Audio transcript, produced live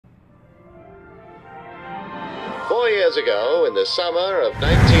4 years ago, in the summer of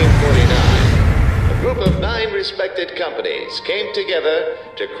 1949, a group of 9 respected companies came together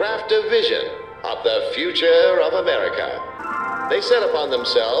to craft a vision of the future of America. They set upon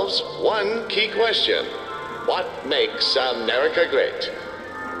themselves one key question: what makes America great?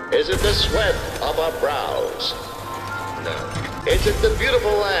 Is it the sweat of our brows? No. Is it the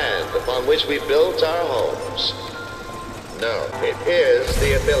beautiful land upon which we built our homes? No. It is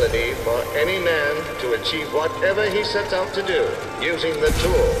the ability for any man to achieve whatever he sets out to do using the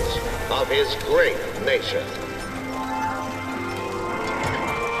tools of his great nation.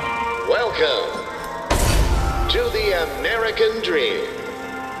 Welcome to the American Dream.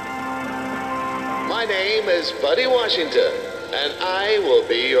 My name is Buddy Washington, and I will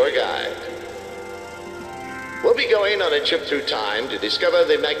be your guide. We'll be going on a trip through time to discover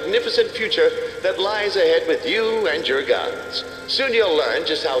the magnificent future that lies ahead with you and your guns. Soon you'll learn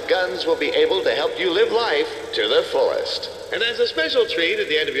just how guns will be able to help you live life to the fullest. And as a special treat at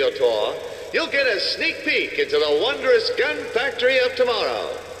the end of your tour, you'll get a sneak peek into the wondrous gun factory of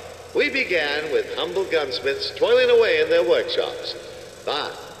tomorrow. We began with humble gunsmiths toiling away in their workshops.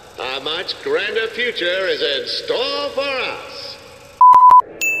 But a much grander future is in store for us.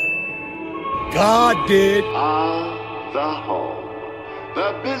 God did. The home.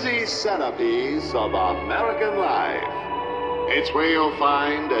 The busy centerpiece of American life. It's where you'll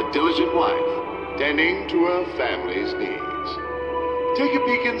find a diligent wife tending to her family's needs. Take a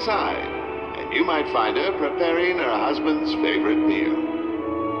peek inside, and you might find her preparing her husband's favorite meal.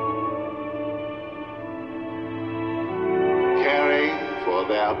 Caring for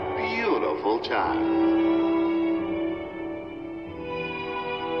their beautiful child.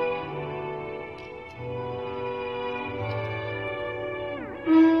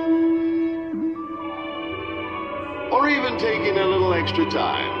 Or even taking a little extra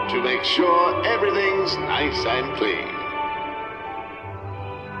time to make sure everything's nice and clean.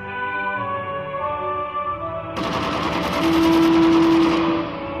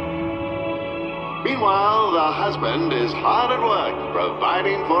 Meanwhile, the husband is hard at work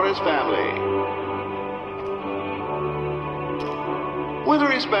providing for his family. Whether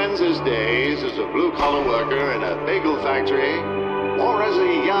he spends his days as a blue-collar worker in a bagel factory or as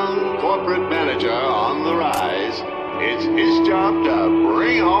a young corporate manager on the rise, it's his job to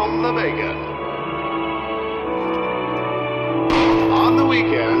bring home the bacon. On the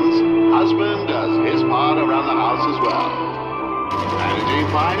weekends, husband does his part around the house as well. Managing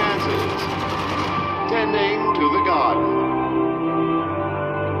finances, tending to the garden.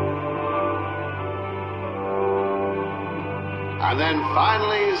 And then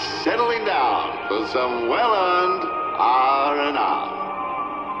finally settling down for some well-earned R&R.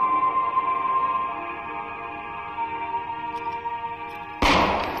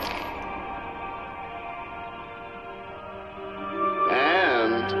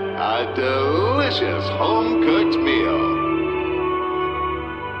 A delicious home-cooked meal.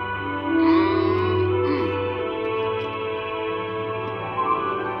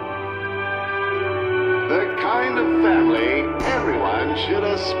 The kind of family everyone should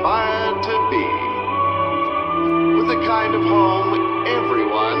aspire to be. With the kind of home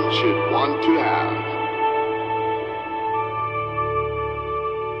everyone should want to have.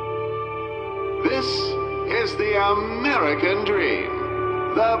 This is the American Dream.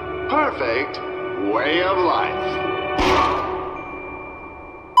 The perfect way of life.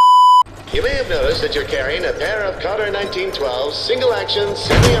 You may have noticed that you're carrying a pair of Carter 1912 single-action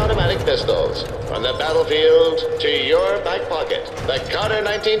semi-automatic pistols. From the battlefield to your back pocket, the Carter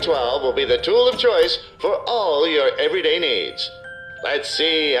 1912 will be the tool of choice for all your everyday needs. Let's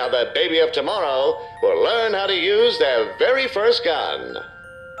see how the baby of tomorrow will learn how to use their very first gun.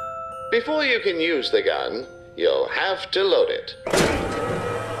 Before you can use the gun, you'll have to load it.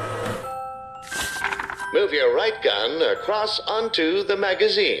 Move your right gun across onto the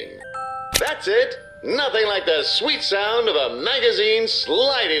magazine. That's it! Nothing like the sweet sound of a magazine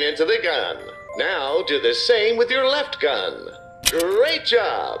sliding into the gun. Now do the same with your left gun. Great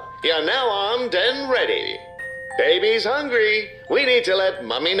job! You're now armed and ready. Baby's hungry. We need to let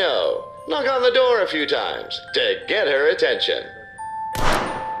Mommy know. Knock on the door a few times to get her attention.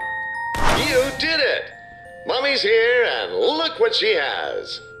 You did it! Mommy's here and look what she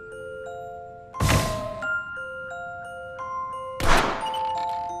has.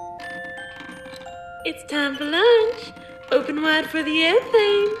 It's time for lunch. Open wide for the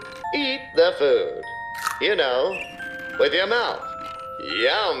airplane. Eat the food. You know, with your mouth.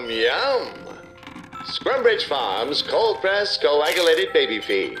 Yum, yum. Scrumbridge Farms cold-pressed coagulated baby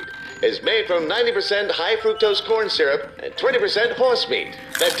feed. is made from 90% high fructose corn syrup and 20% horse meat.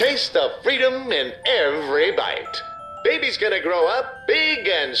 The taste of freedom in every bite. Baby's gonna grow up big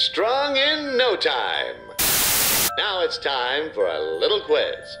and strong in no time. Now it's time for a little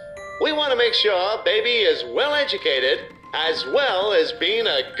quiz. We want to make sure baby is well educated as well as being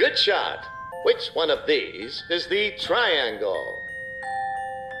a good shot. Which one of these is the triangle?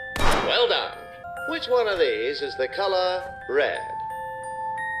 Well done. Which one of these is the color red?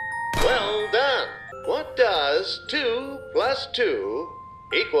 Well done. What does 2 plus 2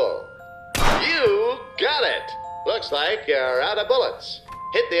 equal? You got it. Looks like you're out of bullets.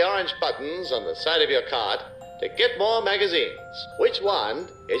 Hit the orange buttons on the side of your cart to get more magazines. Which one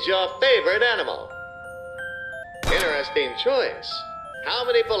is your favorite animal? Interesting choice. How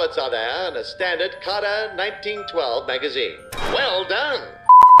many bullets are there in a standard Carter 1912 magazine? Well done.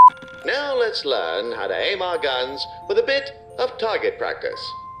 Now let's learn how to aim our guns with a bit of target practice.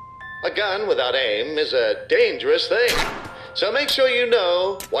 A gun without aim is a dangerous thing, so make sure you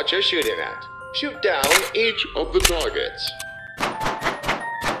know what you're shooting at. Shoot down each of the targets.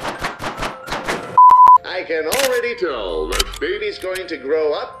 I can already tell that baby's going to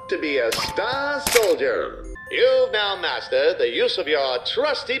grow up to be a star soldier. You've now mastered the use of your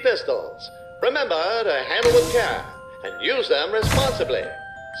trusty pistols. Remember to handle with care and use them responsibly.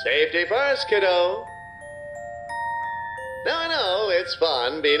 Safety first, kiddo. Now I know it's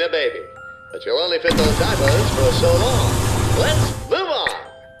fun being a baby, but you'll only fit those diapers for so long. Let's move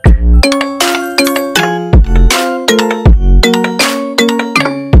on.